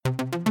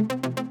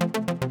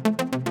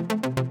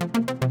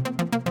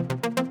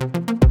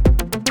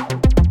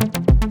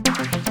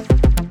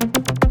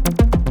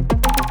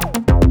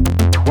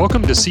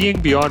to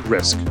Seeing Beyond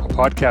Risk, a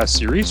podcast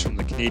series from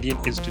the Canadian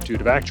Institute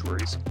of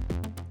Actuaries.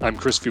 I'm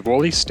Chris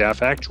Fivoli,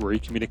 Staff Actuary,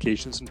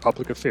 Communications and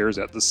Public Affairs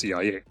at the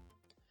CIA.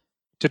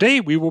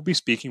 Today, we will be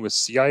speaking with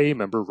CIA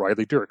member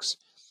Riley Dirks,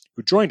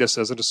 who joined us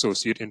as an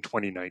associate in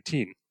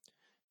 2019.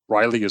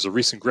 Riley is a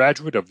recent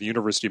graduate of the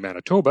University of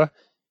Manitoba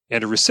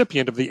and a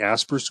recipient of the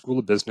Asper School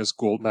of Business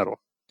Gold Medal.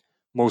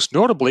 Most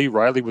notably,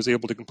 Riley was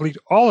able to complete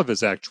all of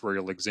his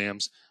actuarial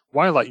exams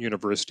while at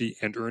university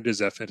and earned his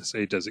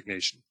FSA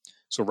designation.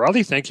 So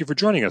Riley, thank you for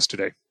joining us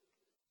today.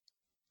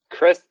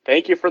 Chris,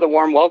 thank you for the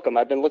warm welcome.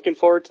 I've been looking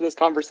forward to this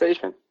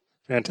conversation.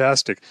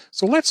 Fantastic.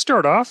 So let's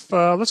start off.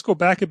 Let's go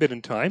back a bit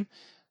in time.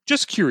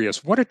 Just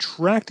curious, what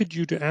attracted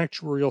you to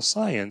actuarial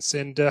science,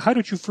 and how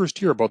did you first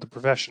hear about the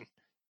profession?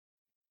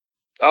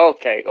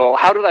 Okay, well,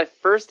 how did I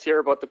first hear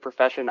about the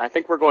profession? I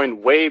think we're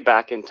going way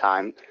back in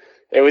time.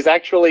 It was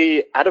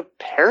actually at a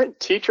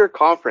parent-teacher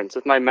conference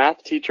with my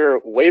math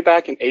teacher way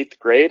back in 8th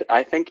grade.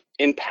 I think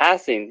in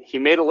passing, he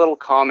made a little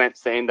comment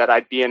saying that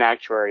I'd be an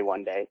actuary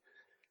one day.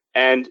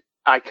 And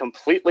I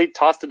completely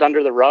tossed it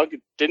under the rug,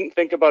 didn't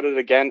think about it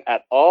again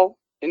at all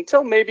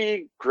until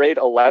maybe grade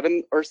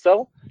 11 or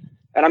so.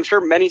 And I'm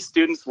sure many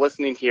students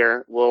listening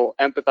here will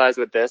empathize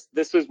with this.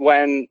 This was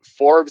when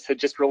Forbes had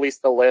just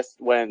released the list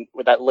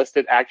that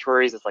listed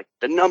actuaries as like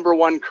the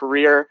 #1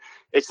 career.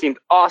 It seemed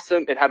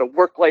awesome. It had a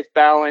work-life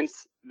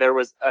balance. There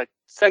was a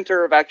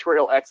center of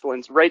actuarial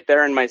excellence right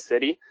there in my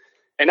city.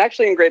 And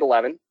actually in grade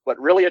 11, what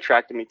really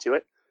attracted me to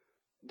it,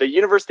 the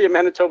University of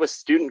Manitoba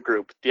student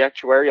group, the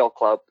actuarial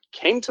club,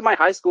 came to my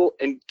high school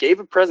and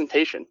gave a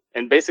presentation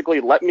and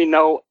basically let me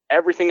know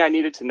everything I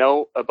needed to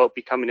know about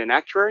becoming an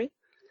actuary.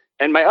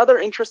 And my other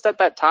interest at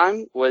that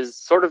time was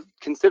sort of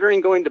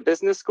considering going to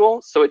business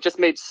school. So it just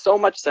made so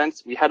much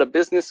sense. We had a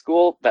business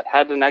school that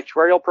had an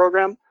actuarial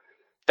program.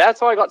 That's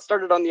how I got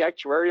started on the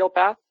actuarial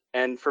path.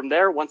 And from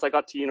there, once I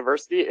got to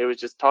university, it was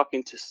just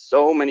talking to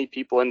so many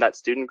people in that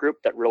student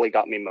group that really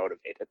got me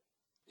motivated.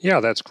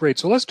 Yeah, that's great.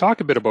 So let's talk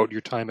a bit about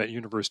your time at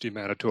University of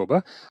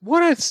Manitoba. I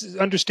want to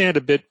understand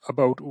a bit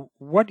about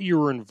what you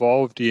were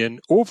involved in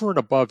over and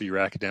above your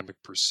academic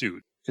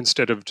pursuit.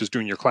 Instead of just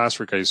doing your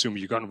classwork, I assume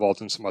you got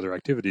involved in some other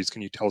activities.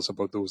 Can you tell us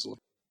about those a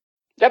little?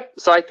 Yep.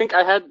 So I think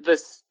I had the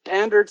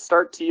standard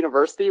start to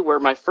university where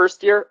my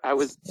first year I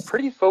was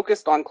pretty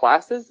focused on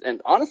classes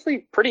and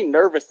honestly pretty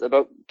nervous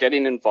about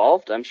getting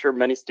involved. I'm sure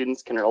many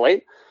students can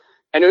relate.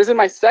 And it was in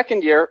my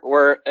second year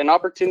where an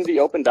opportunity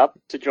opened up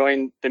to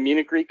join the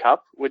Munich Re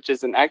Cup, which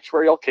is an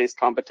actuarial case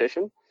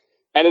competition.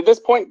 And at this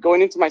point,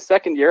 going into my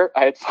second year,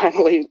 I had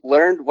finally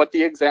learned what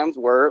the exams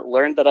were,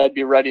 learned that I'd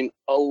be writing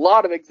a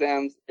lot of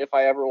exams if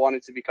I ever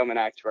wanted to become an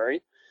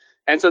actuary.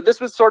 And so this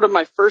was sort of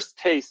my first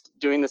taste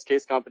doing this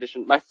case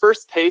competition, my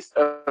first taste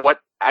of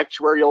what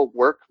actuarial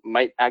work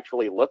might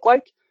actually look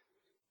like.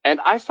 And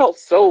I felt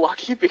so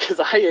lucky because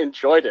I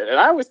enjoyed it. And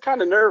I was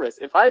kind of nervous.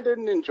 If I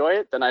didn't enjoy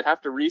it, then I'd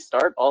have to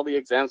restart. All the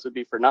exams would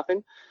be for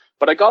nothing.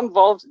 But I got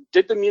involved,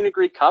 did the Munich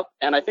Re Cup,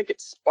 and I think it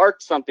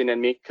sparked something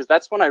in me because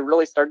that's when I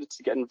really started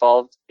to get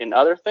involved in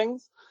other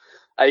things.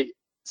 I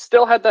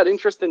still had that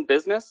interest in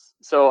business,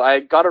 so I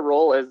got a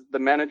role as the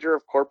manager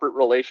of corporate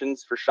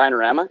relations for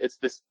Shinerama. It's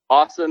this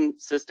awesome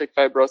Cystic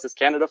Fibrosis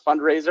Canada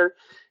fundraiser,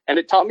 and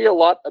it taught me a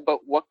lot about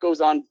what goes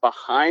on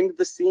behind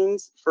the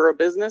scenes for a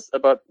business,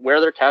 about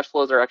where their cash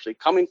flows are actually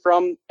coming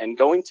from and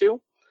going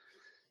to.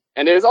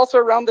 And it was also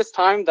around this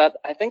time that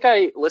I think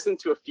I listened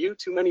to a few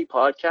too many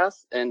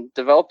podcasts and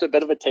developed a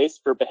bit of a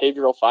taste for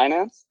behavioral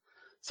finance.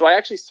 So I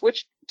actually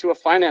switched to a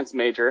finance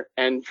major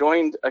and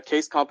joined a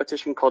case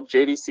competition called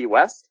JDC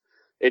West.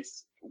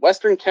 It's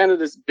Western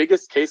Canada's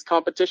biggest case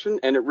competition,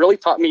 and it really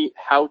taught me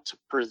how to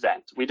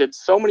present. We did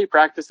so many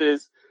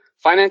practices.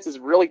 Finance is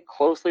really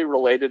closely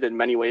related in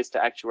many ways to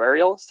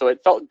actuarial, so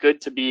it felt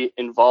good to be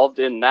involved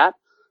in that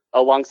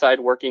alongside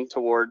working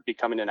toward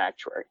becoming an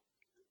actuary.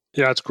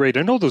 Yeah, it's great.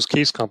 I know those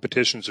case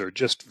competitions are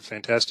just a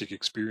fantastic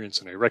experience,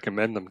 and I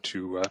recommend them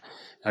to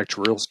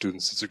actuarial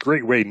students. It's a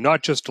great way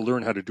not just to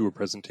learn how to do a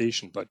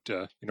presentation, but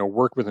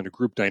work within a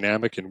group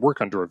dynamic and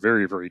work under a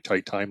very, very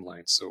tight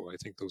timeline. So I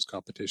think those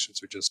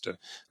competitions are just a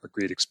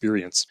great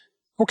experience.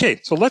 Okay,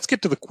 so let's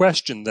get to the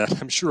question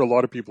that I'm sure a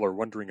lot of people are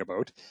wondering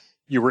about.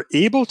 You were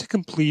able to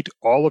complete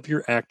all of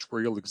your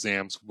actuarial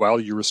exams while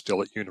you were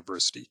still at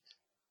university.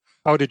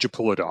 How did you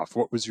pull it off?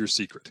 What was your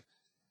secret?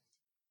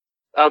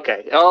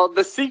 Okay, well,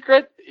 the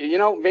secret,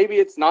 maybe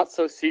it's not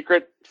so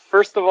secret.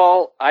 First of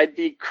all, I'd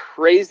be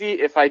crazy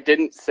if I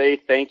didn't say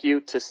thank you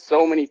to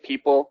so many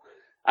people.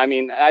 I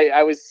mean,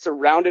 I was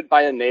surrounded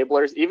by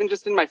enablers, even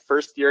just in my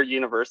first year at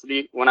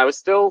university, when I was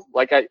still,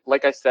 like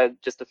I said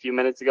just a few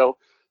minutes ago,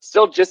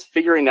 still just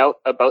figuring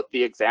out about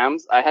the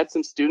exams. I had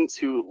some students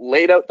who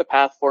laid out the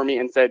path for me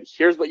and said,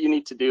 here's what you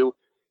need to do.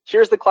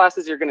 Here's the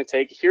classes you're going to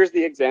take. Here's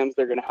the exams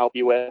they're going to help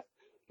you with.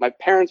 My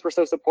parents were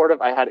so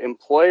supportive. I had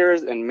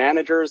employers and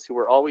managers who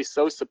were always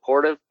so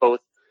supportive,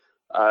 both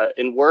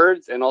in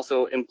words and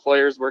also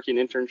employers working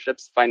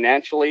internships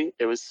financially.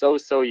 It was so,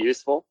 so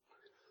useful.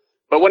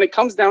 But when it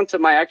comes down to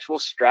my actual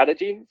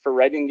strategy for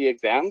writing the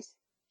exams,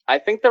 I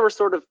think there were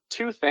sort of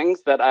two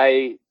things that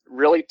I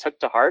really took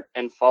to heart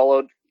and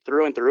followed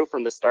through and through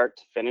from the start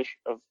to finish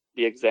of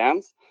the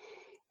exams.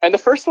 And the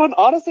first one,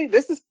 honestly,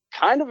 this is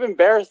kind of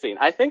embarrassing.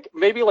 I think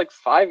maybe like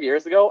 5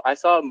 years ago, I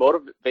saw a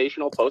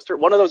motivational poster,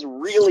 one of those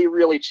really,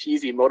 really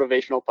cheesy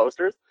motivational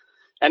posters.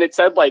 And it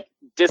said like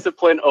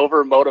discipline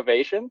over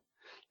motivation.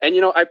 And,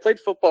 I played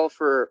football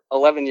for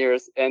 11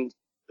 years. And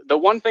the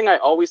one thing I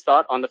always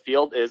thought on the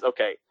field is,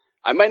 okay,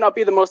 I might not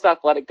be the most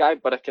athletic guy,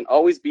 but I can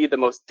always be the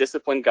most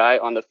disciplined guy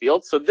on the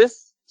field. So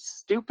this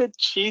stupid,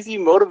 cheesy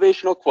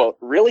motivational quote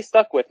really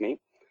stuck with me.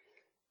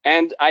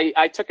 And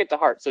I took it to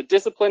heart. So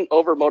discipline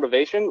over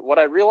motivation. What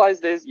I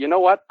realized is, you know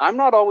what? I'm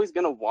not always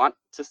going to want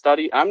to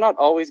study. I'm not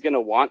always going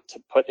to want to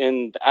put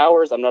in the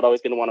hours. I'm not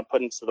always going to want to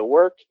put into the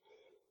work.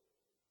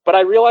 But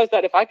I realized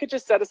that if I could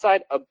just set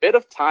aside a bit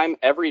of time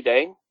every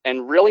day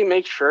and really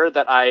make sure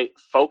that I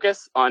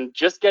focus on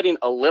just getting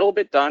a little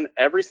bit done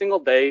every single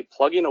day,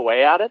 plugging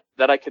away at it,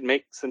 that I could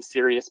make some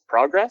serious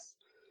progress.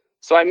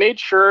 So I made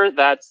sure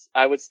that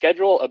I would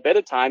schedule a bit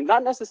of time,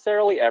 not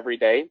necessarily every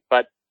day,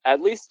 but at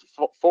least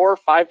 4 or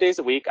 5 days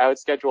a week, I would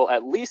schedule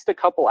at least a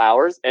couple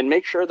hours and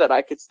make sure that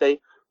I could stay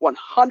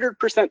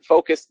 100%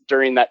 focused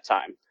during that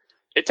time.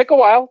 It took a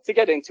while to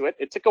get into it.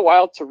 It took a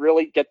while to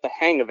really get the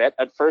hang of it.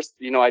 At first,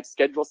 I'd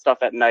schedule stuff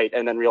at night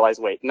and then realize,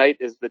 wait, night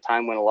is the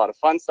time when a lot of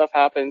fun stuff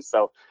happens.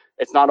 So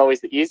it's not always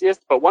the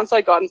easiest. But once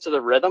I got into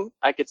the rhythm,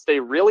 I could stay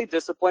really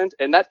disciplined.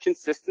 And that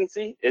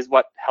consistency is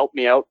what helped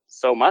me out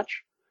so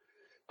much.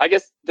 I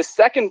guess the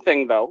second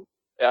thing, though,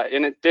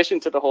 in addition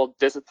to the whole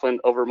discipline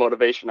over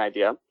motivation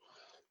idea,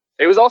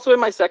 it was also in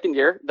my second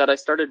year that I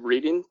started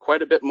reading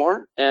quite a bit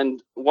more.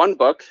 And one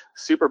book,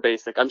 super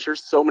basic, I'm sure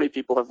so many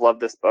people have loved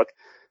this book,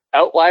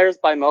 Outliers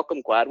by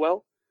Malcolm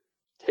Gladwell.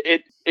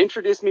 It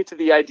introduced me to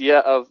the idea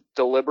of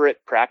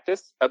deliberate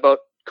practice, about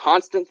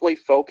constantly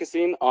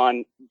focusing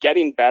on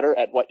getting better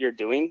at what you're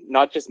doing,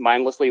 not just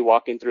mindlessly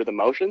walking through the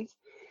motions.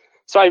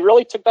 So I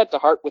really took that to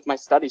heart with my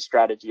study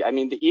strategy. I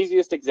mean, the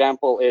easiest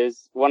example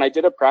is when I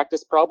did a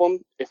practice problem,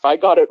 if I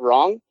got it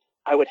wrong,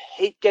 I would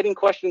hate getting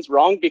questions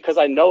wrong because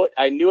I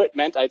knew it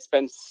meant I'd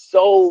spend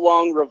so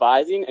long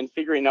revising and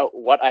figuring out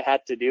what I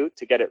had to do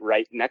to get it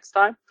right next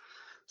time.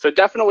 So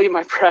definitely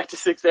my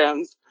practice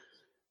exams,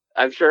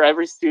 I'm sure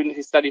every student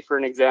who studied for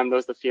an exam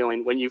knows the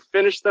feeling when you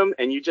finish them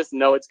and you just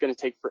know it's going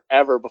to take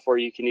forever before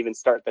you can even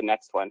start the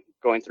next one,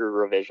 going through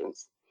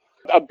revisions.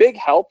 A big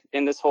help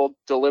in this whole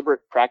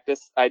deliberate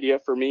practice idea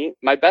for me,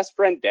 my best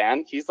friend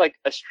Dan, he's like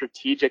a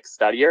strategic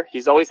studier.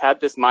 He's always had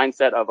this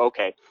mindset of,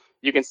 okay,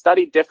 you can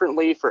study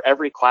differently for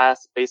every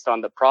class based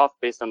on the prof,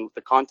 based on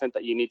the content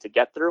that you need to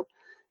get through.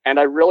 And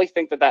I really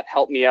think that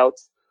helped me out.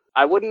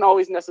 I wouldn't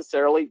always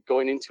necessarily,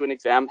 going into an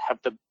exam, have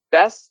the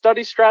best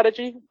study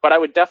strategy, but I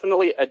would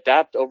definitely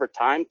adapt over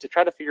time to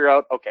try to figure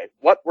out, okay,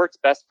 what works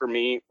best for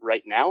me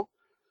right now.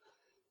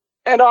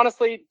 And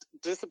honestly,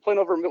 discipline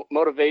over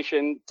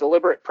motivation,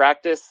 deliberate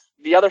practice.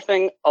 The other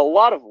thing, a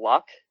lot of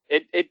luck.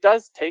 It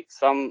does take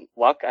some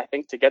luck, I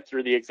think, to get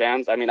through the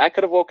exams. I mean, I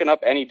could have woken up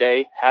any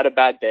day, had a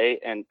bad day,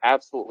 and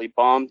absolutely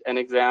bombed an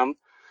exam.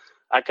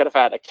 I could have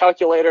had a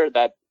calculator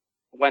that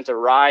went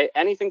awry.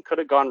 Anything could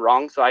have gone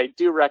wrong. So I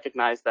do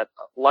recognize that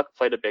luck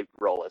played a big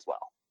role as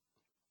well.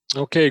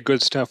 Okay,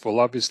 good stuff.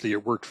 Well, obviously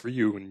it worked for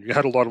you, and you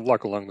had a lot of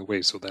luck along the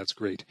way, so that's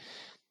great.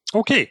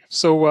 Okay,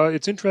 so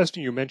it's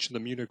interesting you mentioned the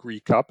Munich Re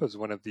Cup as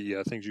one of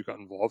the things you got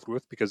involved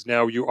with, because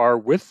now you are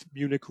with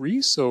Munich Re,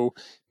 so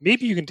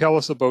maybe you can tell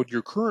us about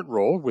your current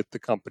role with the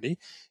company.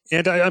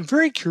 And I'm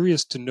very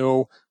curious to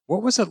know,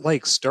 what was it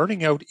like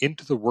starting out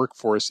into the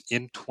workforce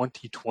in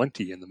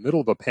 2020 in the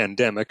middle of a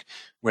pandemic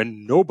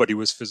when nobody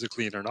was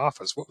physically in an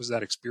office? What was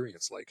that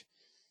experience like?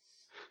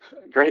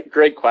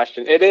 Great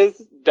question. It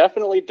is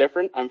definitely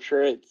different. I'm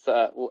sure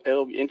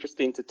it'll be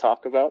interesting to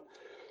talk about.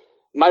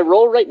 My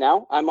role right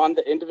now, I'm on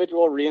the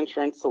individual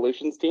reinsurance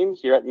solutions team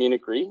here at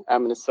Munich Re.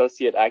 I'm an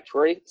associate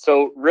actuary.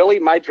 So really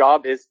my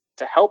job is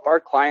to help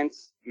our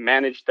clients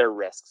manage their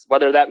risks,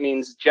 whether that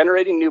means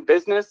generating new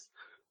business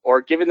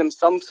or giving them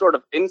some sort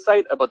of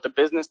insight about the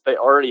business they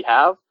already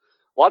have.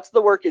 Lots of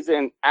the work is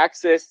in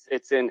Axis,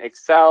 it's in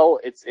Excel,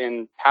 it's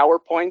in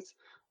PowerPoint,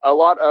 a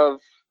lot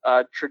of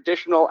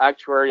traditional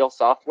actuarial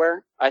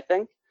software, I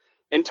think.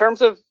 In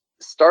terms of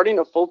starting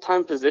a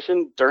full-time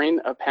position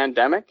during a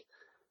pandemic,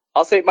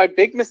 I'll say my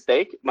big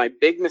mistake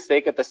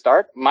at the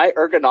start, my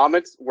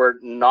ergonomics were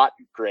not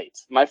great.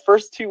 My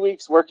first 2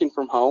 weeks working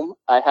from home,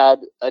 I had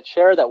a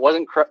chair that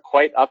wasn't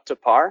quite up to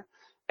par,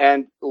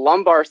 and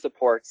lumbar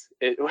supports.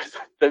 It was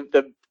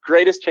the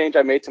greatest change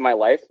I made to my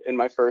life in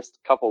my first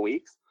couple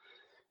weeks.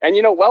 And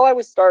while I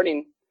was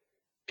starting,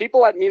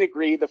 people at Munich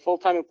Re, the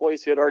full-time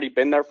employees who had already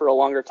been there for a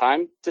longer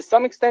time, to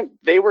some extent,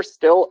 they were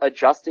still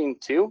adjusting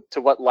to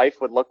what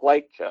life would look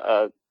like.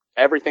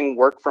 Everything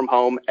work from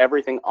home,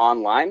 everything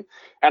online.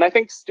 And I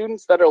think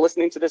students that are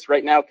listening to this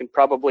right now can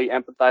probably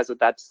empathize with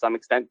that to some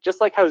extent.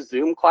 Just like how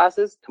Zoom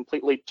classes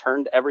completely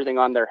turned everything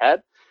on their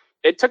head,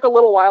 it took a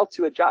little while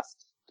to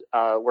adjust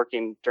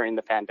working during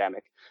the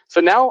pandemic. So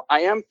now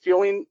I am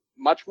feeling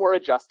much more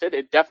adjusted.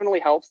 It definitely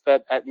helps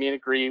that at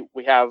Munich Re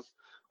we have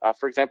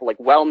For example, like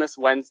Wellness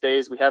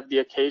Wednesdays, we have the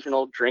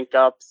occasional drink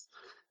ups.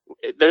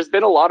 There's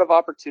been a lot of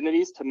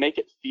opportunities to make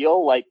it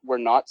feel like we're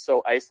not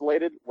so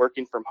isolated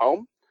working from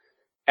home.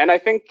 And I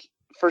think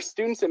for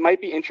students, it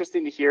might be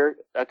interesting to hear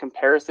a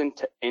comparison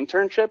to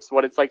internships,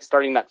 what it's like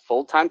starting that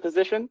full-time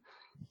position.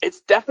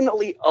 It's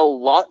definitely a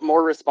lot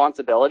more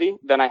responsibility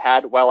than I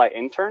had while I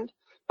interned.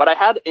 But I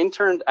had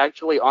interned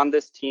actually on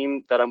this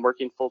team that I'm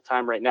working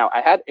full-time right now.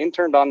 I had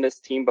interned on this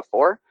team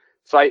before.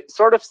 So I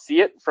sort of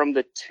see it from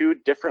the two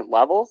different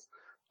levels.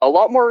 A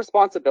lot more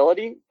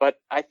responsibility, but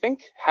I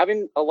think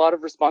having a lot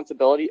of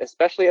responsibility,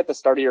 especially at the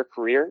start of your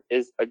career,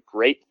 is a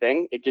great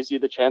thing. It gives you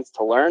the chance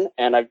to learn,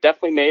 and I've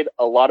definitely made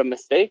a lot of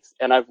mistakes,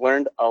 and I've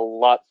learned a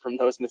lot from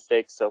those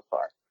mistakes so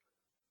far.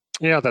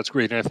 Yeah, that's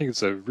great. And I think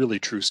it's a really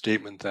true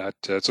statement that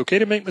it's okay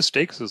to make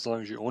mistakes as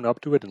long as you own up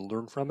to it and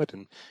learn from it.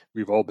 And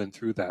we've all been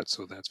through that,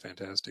 so that's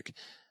fantastic.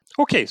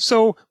 Okay,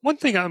 so one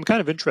thing I'm kind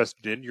of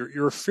interested in,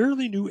 you're a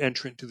fairly new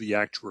entrant to the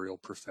actuarial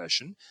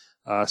profession.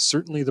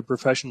 Certainly the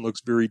profession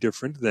looks very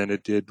different than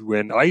it did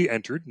when I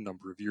entered a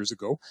number of years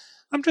ago.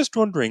 I'm just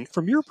wondering,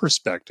 from your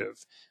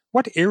perspective,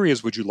 what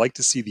areas would you like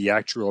to see the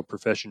actuarial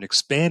profession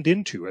expand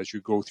into as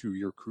you go through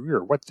your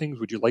career? What things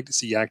would you like to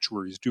see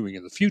actuaries doing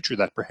in the future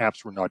that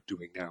perhaps we're not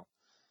doing now?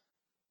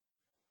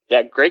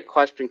 Yeah, great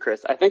question,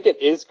 Chris. I think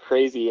it is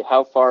crazy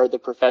how far the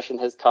profession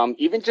has come,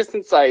 even just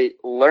since I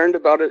learned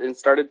about it and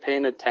started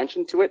paying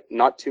attention to it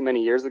not too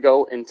many years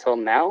ago until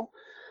now.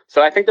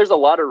 So I think there's a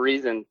lot of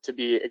reason to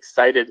be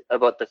excited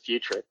about the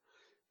future.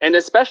 And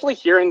especially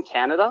here in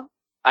Canada,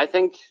 I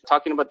think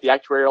talking about the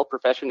actuarial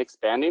profession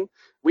expanding,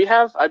 we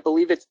have, I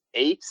believe it's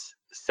 8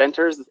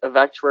 centers of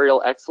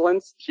actuarial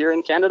excellence here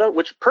in Canada,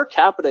 which per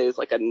capita is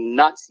like a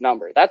nuts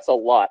number. That's a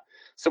lot.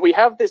 So we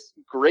have this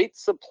great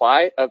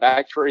supply of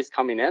actuaries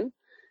coming in.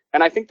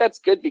 And I think that's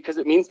good because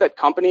it means that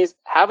companies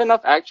have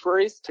enough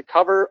actuaries to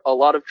cover a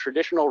lot of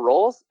traditional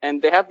roles.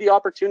 And they have the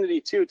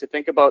opportunity too to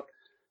think about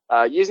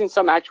using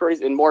some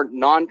actuaries in more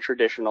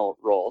non-traditional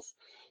roles.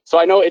 So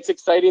I know it's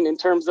exciting in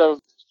terms of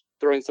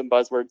throwing some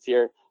buzzwords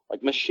here,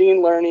 like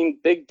machine learning,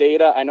 big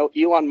data. I know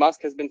Elon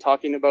Musk has been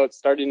talking about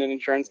starting an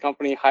insurance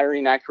company,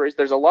 hiring actuaries.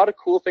 There's a lot of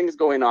cool things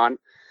going on.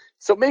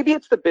 So maybe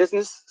it's the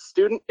business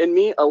student in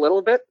me a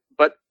little bit.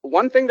 But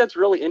one thing that's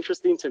really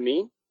interesting to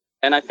me,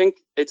 and I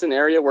think it's an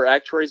area where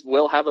actuaries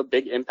will have a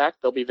big impact,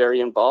 they'll be very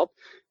involved,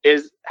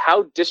 is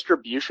how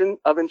distribution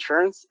of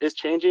insurance is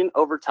changing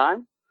over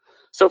time.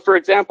 So for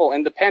example,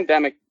 and the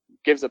pandemic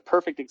gives a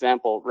perfect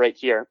example right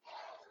here.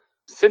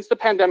 Since the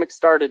pandemic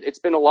started, it's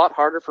been a lot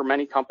harder for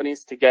many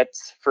companies to get,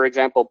 for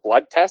example,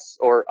 blood tests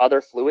or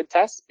other fluid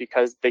tests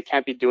because they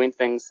can't be doing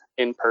things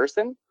in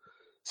person.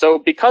 So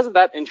because of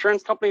that,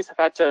 insurance companies have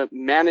had to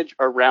manage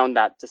around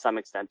that to some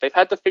extent. They've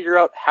had to figure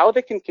out how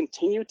they can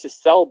continue to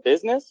sell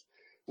business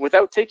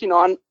without taking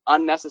on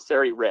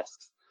unnecessary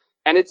risks.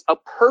 And it's a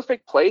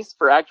perfect place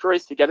for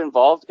actuaries to get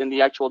involved in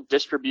the actual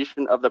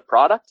distribution of the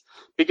product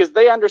because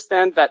they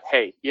understand that,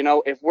 hey, you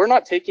know, if we're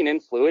not taking in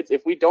fluids,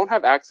 if we don't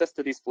have access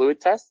to these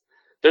fluid tests,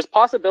 there's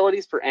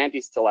possibilities for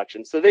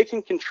anti-selection. So they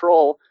can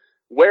control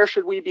where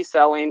should we be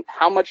selling,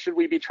 how much should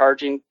we be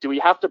charging, do we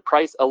have to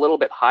price a little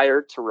bit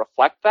higher to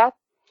reflect that?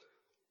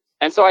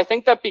 And so I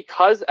think that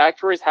because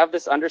actuaries have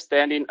this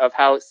understanding of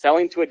how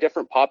selling to a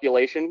different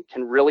population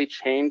can really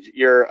change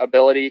your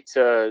ability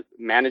to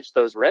manage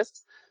those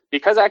risks,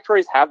 because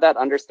actuaries have that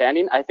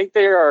understanding, I think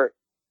they are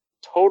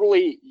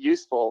totally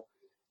useful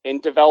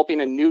in developing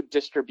a new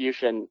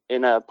distribution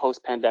in a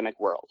post-pandemic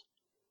world.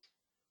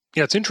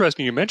 Yeah, it's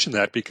interesting you mentioned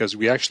that because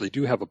we actually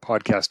do have a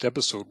podcast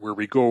episode where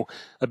we go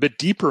a bit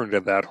deeper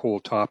into that whole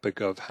topic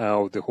of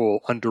how the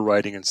whole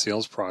underwriting and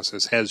sales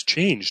process has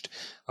changed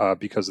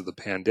because of the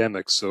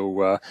pandemic.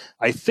 So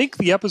I think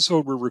the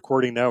episode we're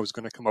recording now is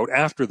going to come out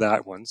after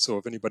that one. So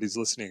if anybody's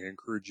listening, I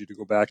encourage you to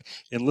go back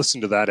and listen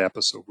to that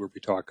episode where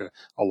we talk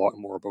a lot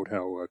more about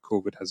how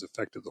COVID has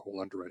affected the whole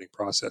underwriting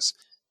process.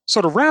 So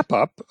to wrap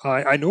up,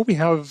 I know we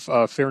have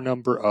a fair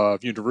number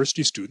of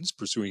university students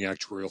pursuing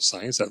actuarial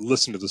science that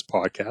listen to this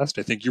podcast.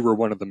 I think you were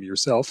one of them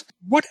yourself.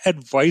 What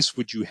advice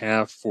would you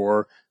have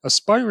for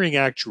aspiring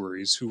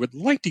actuaries who would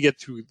like to get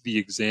through the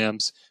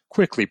exams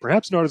quickly,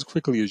 perhaps not as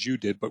quickly as you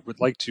did, but would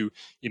like to,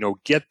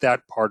 get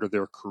that part of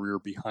their career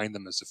behind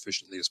them as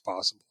efficiently as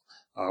possible?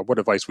 What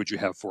advice would you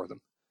have for them?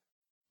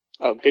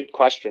 Oh, good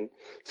question.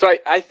 So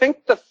I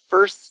think the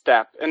first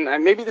step, and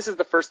maybe this is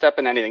the first step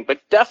in anything, but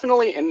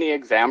definitely in the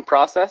exam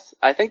process,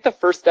 I think the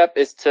first step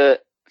is to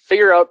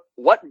figure out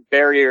what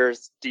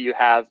barriers do you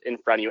have in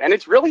front of you. And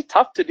it's really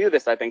tough to do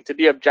this, I think, to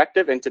be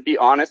objective and to be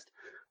honest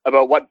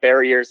about what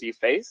barriers you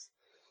face.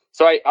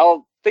 So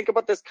I'll think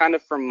about this kind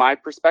of from my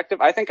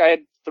perspective. I think I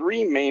had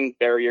 3 main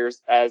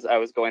barriers as I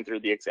was going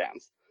through the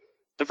exams.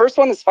 The first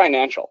one is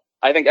financial.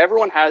 I think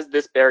everyone has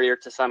this barrier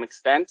to some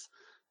extent.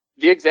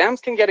 The exams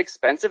can get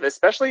expensive,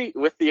 especially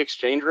with the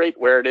exchange rate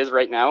where it is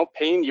right now.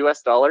 Paying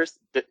US dollars,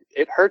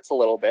 it hurts a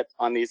little bit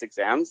on these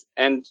exams.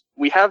 And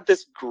we have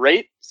this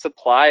great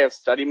supply of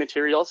study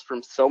materials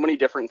from so many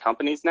different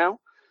companies now,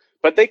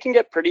 but they can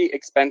get pretty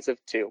expensive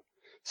too.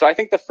 So I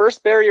think the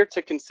first barrier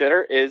to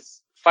consider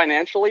is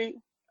financially,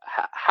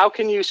 how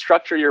can you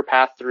structure your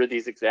path through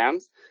these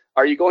exams?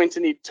 Are you going to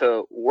need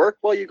to work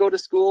while you go to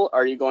school?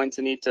 Are you going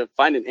to need to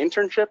find an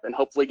internship and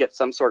hopefully get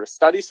some sort of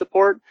study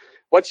support?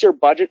 What's your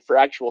budget for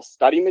actual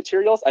study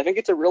materials? I think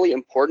it's a really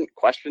important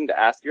question to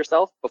ask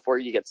yourself before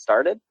you get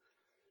started.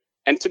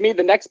 And to me,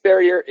 the next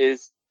barrier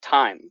is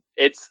time.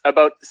 It's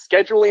about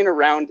scheduling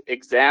around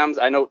exams.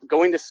 I know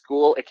going to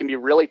school, it can be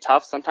really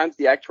tough. Sometimes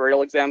the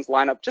actuarial exams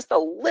line up just a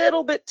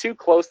little bit too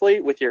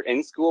closely with your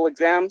in-school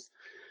exams.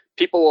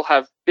 People will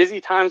have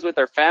busy times with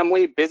their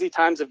family, busy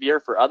times of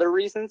year for other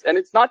reasons. And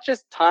it's not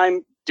just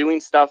time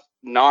doing stuff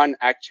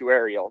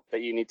non-actuarial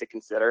that you need to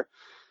consider.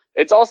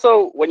 It's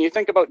also when you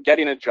think about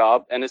getting a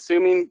job and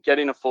assuming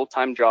getting a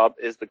full-time job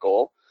is the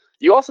goal,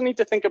 you also need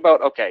to think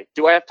about, okay,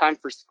 do I have time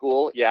for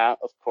school? Yeah,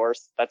 of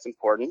course, that's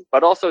important.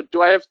 But also,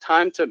 do I have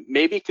time to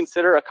maybe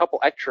consider a couple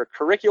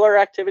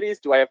extracurricular activities?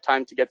 Do I have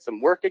time to get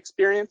some work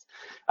experience?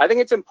 I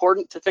think it's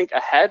important to think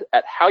ahead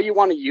at how you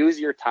want to use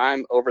your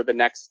time over the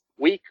next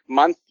week,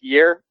 month,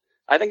 year.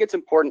 I think it's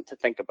important to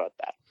think about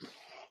that.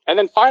 And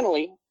then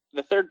finally,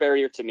 the third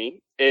barrier to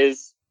me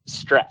is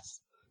stress.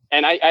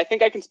 And I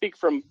think I can speak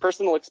from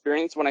personal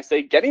experience when I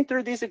say getting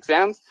through these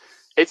exams,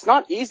 it's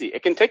not easy.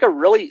 It can take a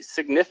really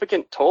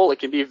significant toll. It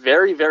can be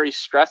very, very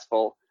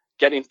stressful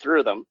getting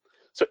through them.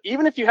 So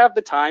even if you have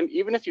the time,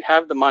 even if you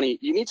have the money,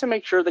 you need to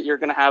make sure that you're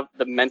going to have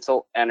the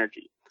mental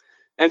energy.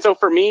 And so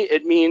for me,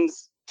 it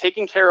means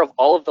taking care of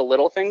all of the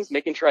little things,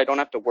 making sure I don't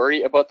have to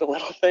worry about the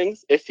little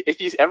things. If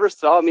you ever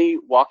saw me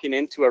walking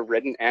into a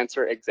written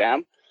answer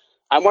exam,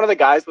 I'm one of the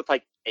guys with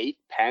like 8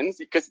 pens,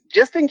 because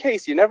just in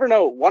case, you never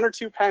know, 1 or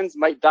 2 pens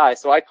might die.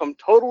 So I come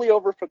totally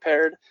over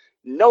prepared,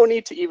 no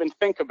need to even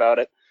think about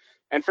it.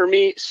 And for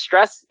me,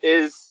 stress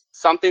is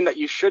something that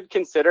you should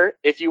consider.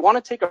 If you want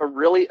to take a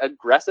really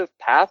aggressive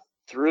path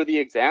through the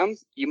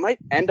exams, you might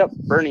end up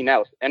burning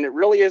out. And it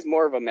really is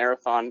more of a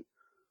marathon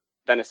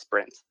than a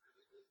sprint.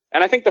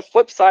 And I think the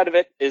flip side of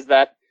it is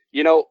that,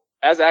 you know,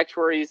 as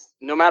actuaries,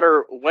 no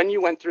matter when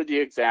you went through the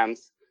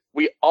exams,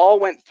 we all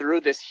went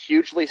through this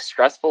hugely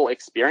stressful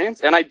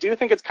experience. And I do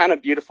think it's kind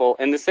of beautiful.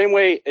 In the same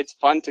way, it's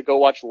fun to go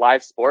watch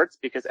live sports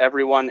because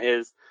everyone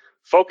is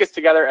focused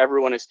together,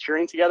 everyone is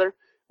cheering together.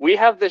 We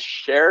have this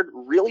shared,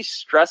 really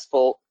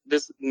stressful,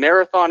 this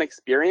marathon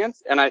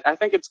experience. And I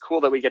think it's cool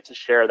that we get to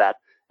share that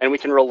and we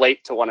can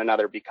relate to one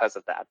another because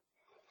of that.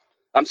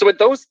 So with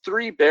those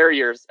 3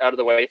 barriers out of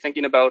the way,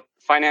 thinking about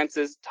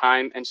finances,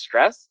 time, and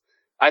stress,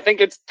 I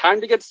think it's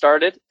time to get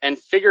started and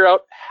figure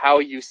out how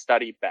you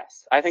study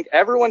best. I think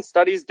everyone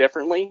studies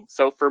differently.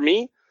 So for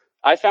me,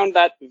 I found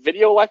that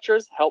video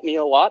lectures help me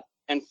a lot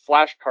and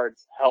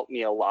flashcards help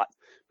me a lot.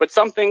 But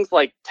some things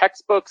like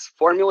textbooks,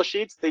 formula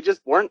sheets, they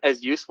just weren't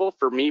as useful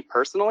for me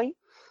personally.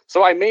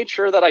 So I made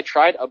sure that I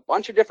tried a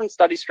bunch of different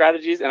study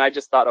strategies and I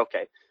just thought,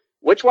 okay,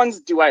 which ones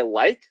do I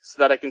like so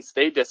that I can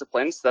stay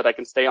disciplined, so that I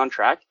can stay on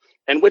track,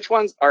 and which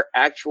ones are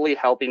actually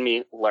helping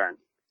me learn?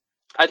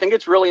 I think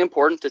it's really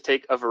important to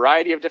take a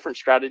variety of different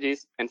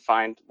strategies and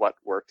find what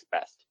works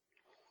best.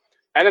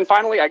 And then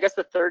finally, I guess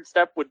the third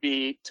step would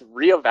be to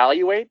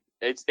reevaluate.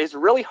 It's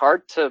really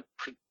hard to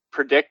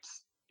predict,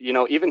 you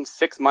know, even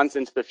 6 months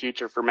into the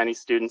future for many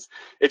students.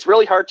 It's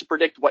really hard to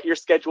predict what your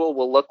schedule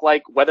will look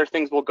like, whether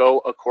things will go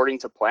according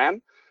to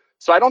plan.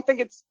 So I don't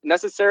think it's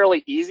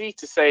necessarily easy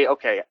to say,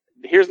 okay,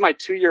 here's my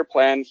 2-year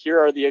plan. Here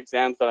are the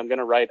exams that I'm going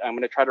to write. I'm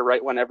going to try to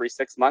write one every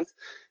 6 months.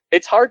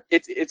 It's hard.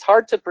 It's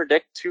hard to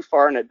predict too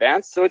far in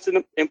advance. So it's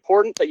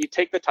important that you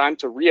take the time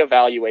to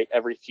reevaluate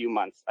every few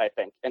months, I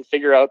think, and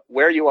figure out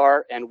where you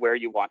are and where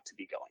you want to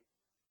be going.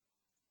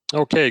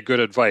 Okay,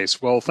 good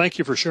advice. Well, thank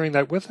you for sharing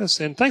that with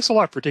us, and thanks a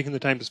lot for taking the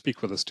time to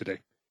speak with us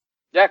today.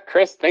 Yeah,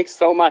 Chris, thanks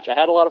so much. I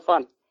had a lot of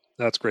fun.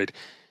 That's great.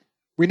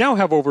 We now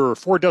have over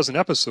 4 dozen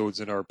episodes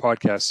in our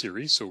podcast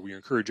series, so we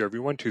encourage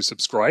everyone to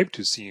subscribe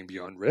to Seeing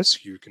Beyond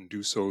Risk. You can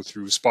do so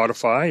through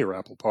Spotify or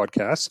Apple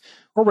Podcasts,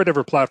 or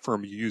whatever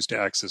platform you use to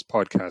access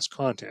podcast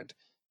content.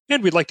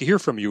 And we'd like to hear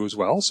from you as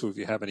well, so if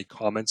you have any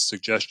comments,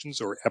 suggestions,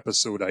 or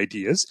episode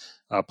ideas,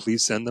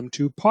 please send them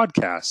to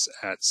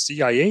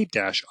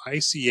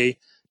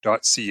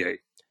podcasts@cia-ica.ca.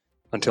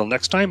 Until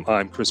next time,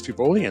 I'm Chris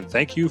Fivoli, and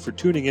thank you for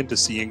tuning in to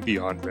Seeing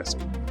Beyond Risk.